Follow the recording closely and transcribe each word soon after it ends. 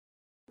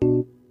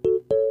Dido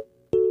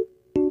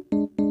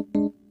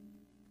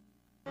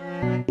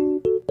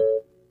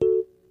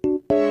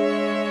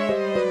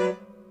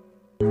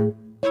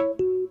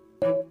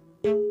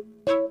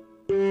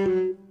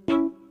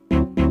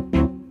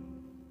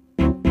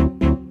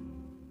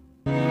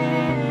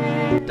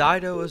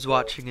was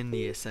watching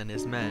Aeneas and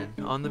his men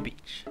on the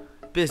beach,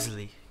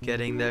 busily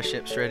getting their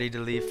ships ready to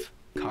leave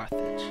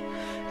Carthage.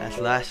 At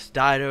last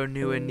Dido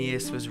knew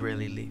Aeneas was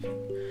really leaving.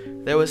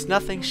 There was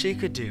nothing she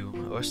could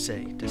do or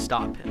say to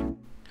stop him.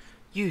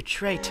 "You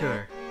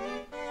traitor!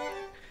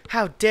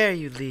 How dare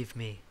you leave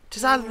me?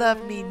 Does our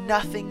love mean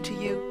nothing to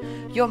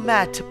you? You're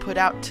mad to put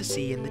out to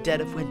sea in the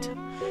dead of winter.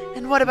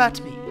 And what about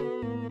me?"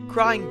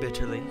 Crying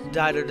bitterly,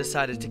 Dido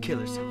decided to kill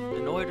herself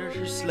and ordered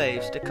her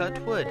slaves to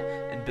cut wood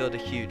and build a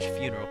huge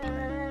funeral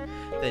pyre.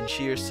 Then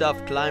she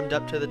herself climbed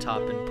up to the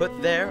top and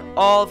put there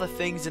all the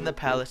things in the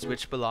palace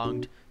which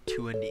belonged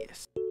to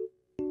Aeneas.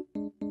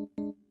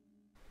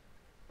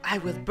 "I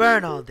will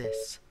burn all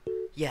this.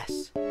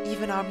 Yes,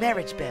 even our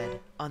marriage bed,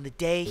 on the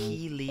day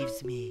he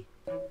leaves me."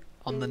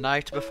 On the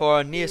night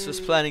before Aeneas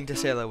was planning to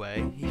sail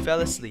away, he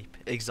fell asleep,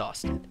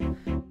 exhausted.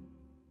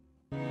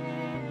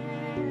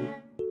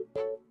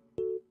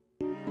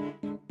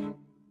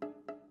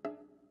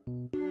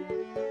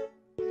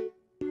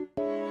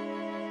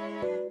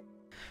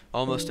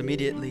 Almost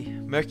immediately,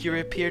 Mercury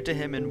appeared to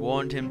him and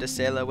warned him to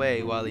sail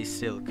away while he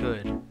still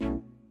could.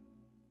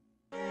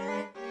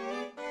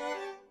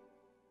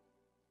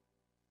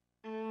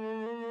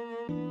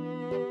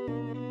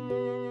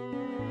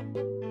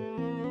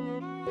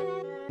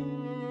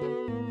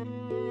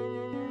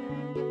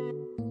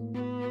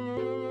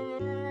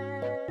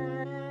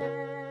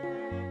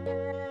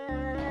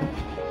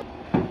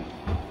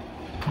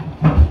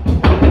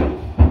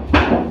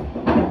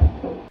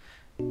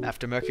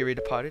 After Mercury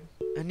departed,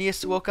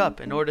 Aeneas woke up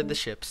and ordered the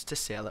ships to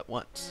sail at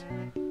once.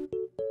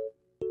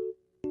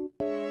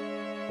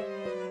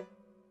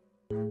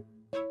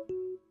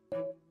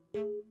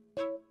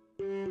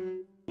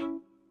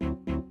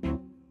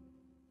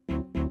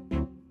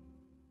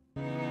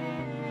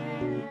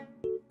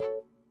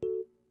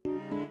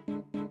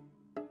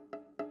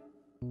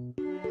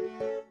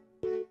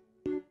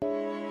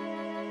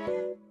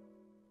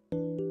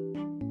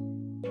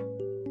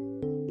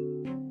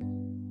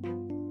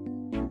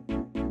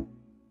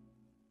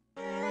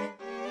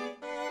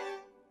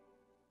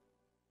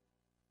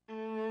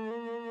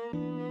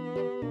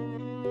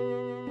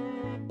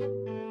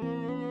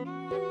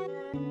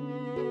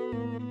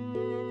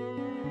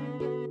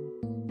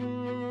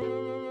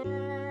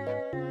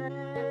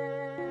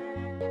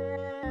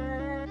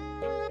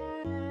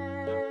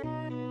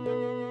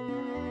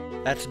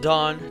 At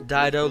dawn,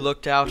 Dido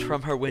looked out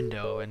from her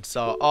window and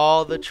saw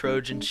all the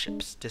Trojan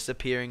ships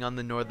disappearing on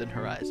the northern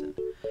horizon.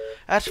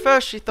 At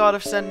first she thought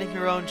of sending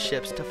her own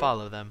ships to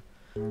follow them,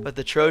 but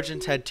the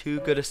Trojans had too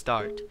good a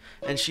start,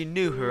 and she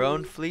knew her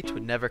own fleet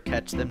would never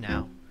catch them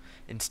now.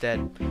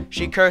 Instead,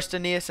 she cursed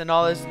Aeneas and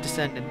all his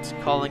descendants,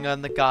 calling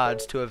on the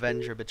gods to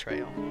avenge her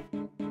betrayal.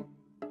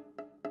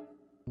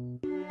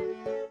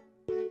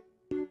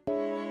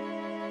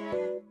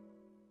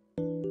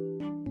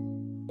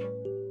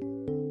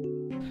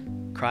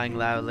 Crying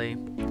loudly,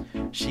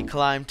 she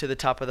climbed to the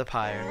top of the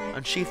pyre,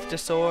 unsheathed a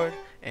sword,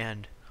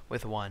 and,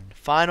 with one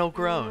final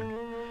groan,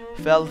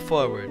 fell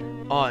forward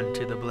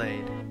onto the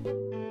blade.